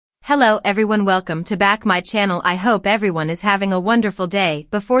Hello everyone, welcome to back my channel. I hope everyone is having a wonderful day.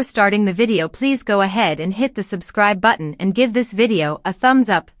 Before starting the video, please go ahead and hit the subscribe button and give this video a thumbs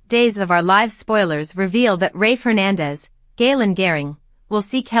up. Days of Our Lives spoilers reveal that Rafe Hernandez, Galen Gehring, will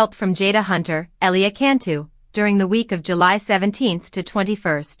seek help from Jada Hunter, Elia Cantu, during the week of July 17th to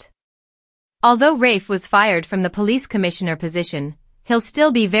 21st. Although Rafe was fired from the police commissioner position, he'll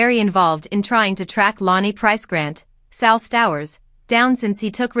still be very involved in trying to track Lani Price Grant, Sal Stowers, down since he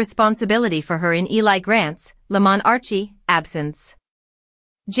took responsibility for her in Eli Grant's, Lamont Archie, absence.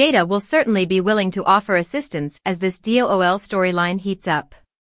 Jada will certainly be willing to offer assistance as this DOOL storyline heats up.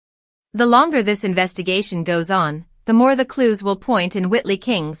 The longer this investigation goes on, the more the clues will point in Whitley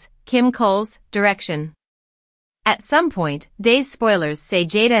King's, Kim Cole's, direction. At some point, Days spoilers say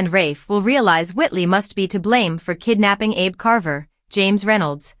Jada and Rafe will realize Whitley must be to blame for kidnapping Abe Carver, James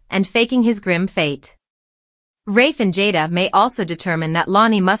Reynolds, and faking his grim fate. Rafe and Jada may also determine that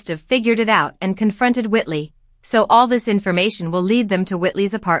Lani must have figured it out and confronted Whitley, so all this information will lead them to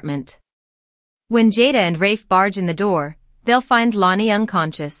Whitley's apartment. When Jada and Rafe barge in the door, they'll find Lani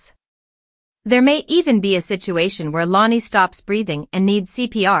unconscious. There may even be a situation where Lani stops breathing and needs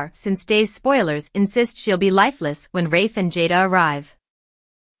CPR, since Days spoilers insist she'll be lifeless when Rafe and Jada arrive.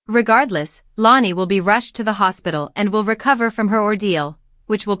 Regardless, Lani will be rushed to the hospital and will recover from her ordeal,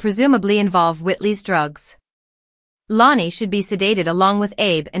 which will presumably involve Whitley's drugs. Lani should be sedated along with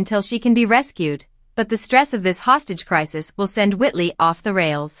Abe until she can be rescued, but the stress of this hostage crisis will send Whitley off the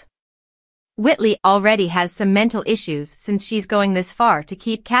rails. Whitley already has some mental issues since she's going this far to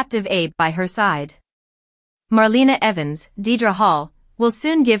keep captive Abe by her side. Marlena Evans, Deidre Hall, will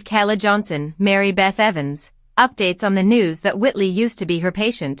soon give Kayla Johnson, Mary Beth Evans, updates on the news that Whitley used to be her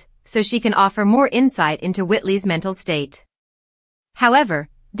patient, so she can offer more insight into Whitley's mental state. However,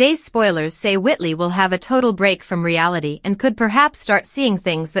 Days spoilers say Whitley will have a total break from reality and could perhaps start seeing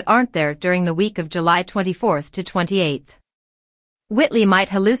things that aren't there during the week of July 24th to 28th. Whitley might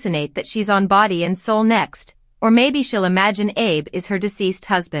hallucinate that she's on body and soul next, or maybe she'll imagine Abe is her deceased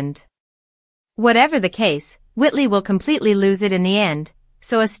husband. Whatever the case, Whitley will completely lose it in the end,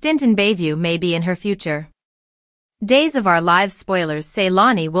 so a stint in Bayview may be in her future. Days of Our Lives spoilers say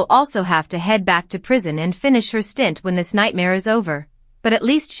Lani will also have to head back to prison and finish her stint when this nightmare is over, but at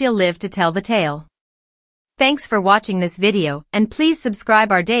least she'll live to tell the tale. Thanks for watching this video, and please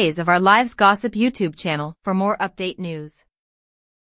subscribe our Days of Our Lives Gossip YouTube channel for more update news.